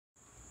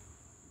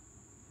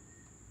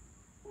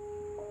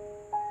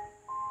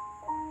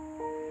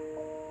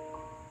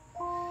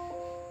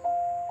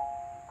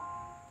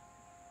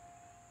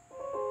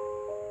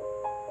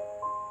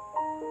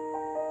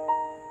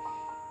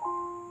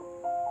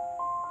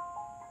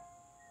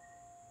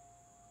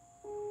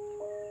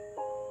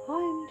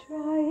I'm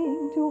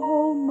trying to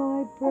hold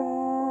my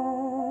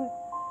breath.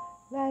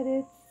 Let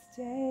it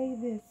stay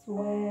this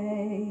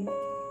way.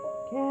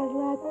 Can't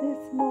let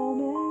this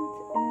moment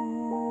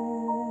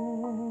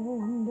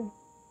end.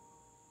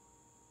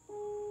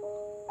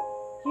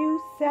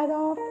 You set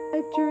off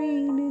a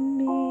dream in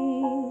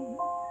me,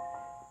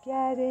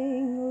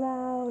 getting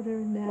louder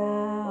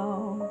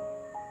now.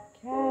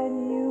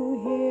 Can you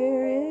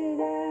hear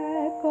it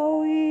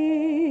echoing?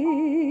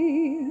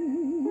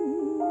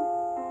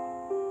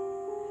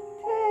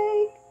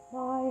 Take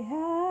my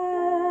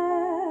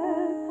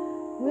hand,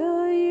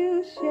 will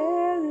you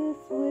share this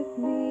with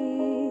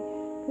me?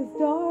 'Cause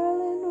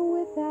darling,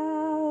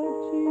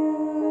 without you,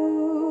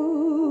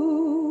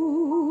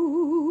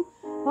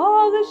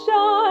 all the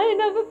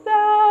shine of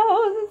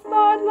 1,000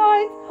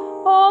 spotlights,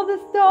 all the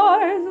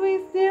stars we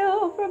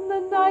steal from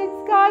the night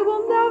sky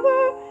will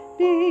never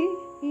be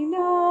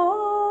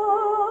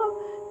enough,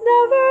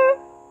 never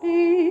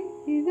be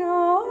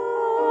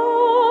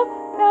enough.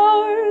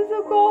 Towers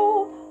of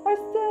gold are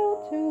still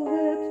too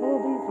little,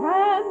 these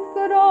hands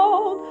could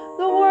hold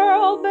the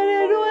world, but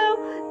it will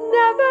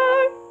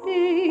never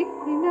be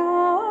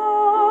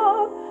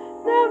enough,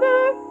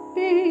 never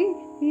be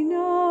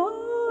enough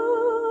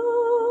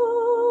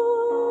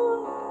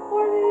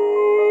for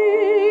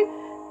me.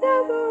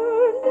 Never,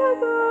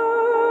 never,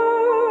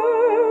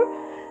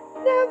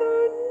 never,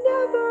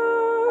 never,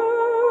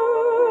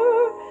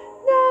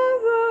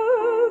 never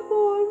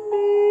for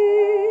me,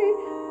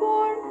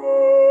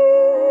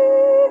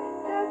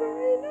 never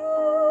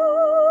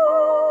enough,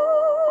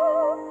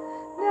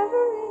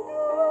 never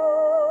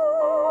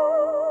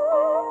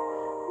enough,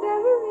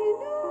 never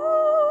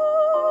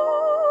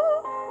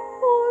enough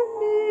for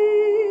me,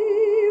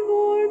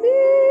 for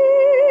me,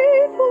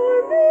 for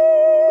me.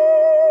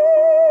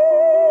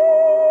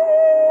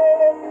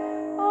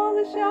 All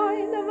the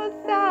shine of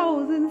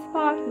 1,000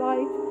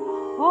 spotlights,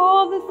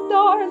 all the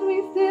stars we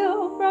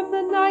steal from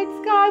the night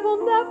sky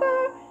will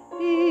never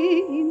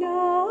be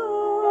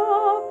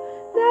enough,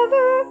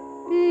 never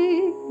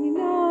be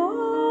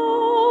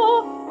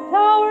enough.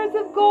 Towers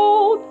of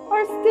gold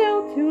are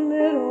still too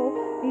little,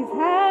 these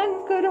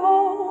hands could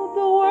hold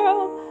the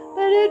world,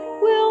 but it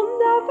will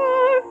never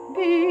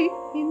be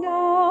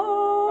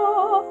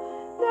enough,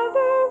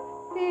 never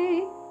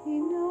be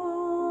enough.